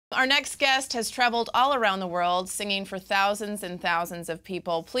Our next guest has traveled all around the world, singing for thousands and thousands of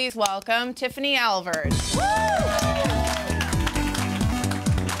people. Please welcome Tiffany Alvord. Tiffany,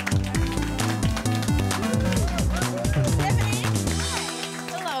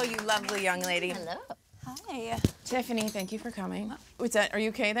 hello, you lovely young lady. Hello. Hi. Tiffany, thank you for coming. Are you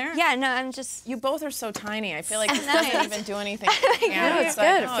okay there? Yeah, no, I'm just... You both are so tiny. I feel like this doesn't even do anything. Yeah, it's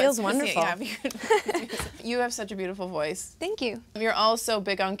good. Like, it feels wonderful. wonderful. You have such a beautiful voice. Thank you. You're also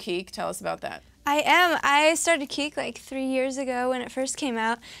big on Keek. Tell us about that. I am. I started Keek like 3 years ago when it first came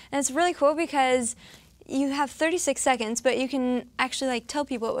out, and it's really cool because you have 36 seconds, but you can actually like tell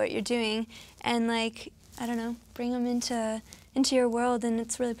people what you're doing and like, I don't know, bring them into your world, and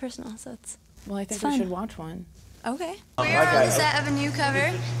it's really personal, so it's Well, I think fun. we should watch one. Okay. We're on the set of a new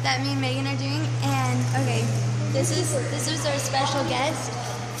cover that me and Megan are doing, and okay, this is our special guest.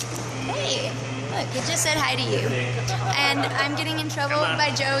 Hey, look, it just said hi to you. And I'm getting in trouble by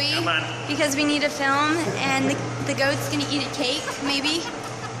Joey because we need a film, and the goat's gonna eat a cake, maybe.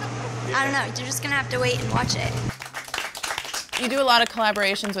 I don't know. You're just gonna have to wait and watch it. You do a lot of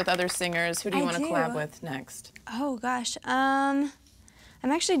collaborations with other singers. Who do you want to do. collab with next? Oh gosh,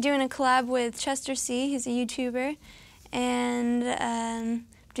 I'm actually doing a collab with Chester C. He's a YouTuber, and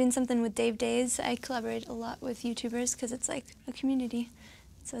doing something with Dave Days. I collaborate a lot with YouTubers because it's like a community,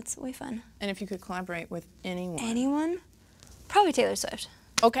 so it's way fun. And if you could collaborate with anyone? Anyone? Probably Taylor Swift.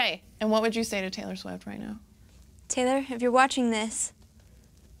 Okay, and what would you say to Taylor Swift right now? Taylor, if you're watching this,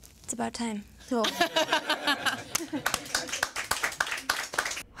 it's about time.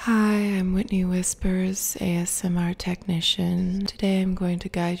 Hi, I'm Whitney Whispers, ASMR technician. Today I'm going to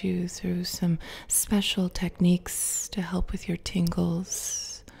guide you through some special techniques to help with your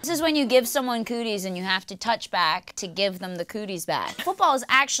tingles. This is when you give someone cooties and you have to touch back to give them the cooties back. Football is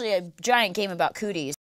actually a giant game about cooties.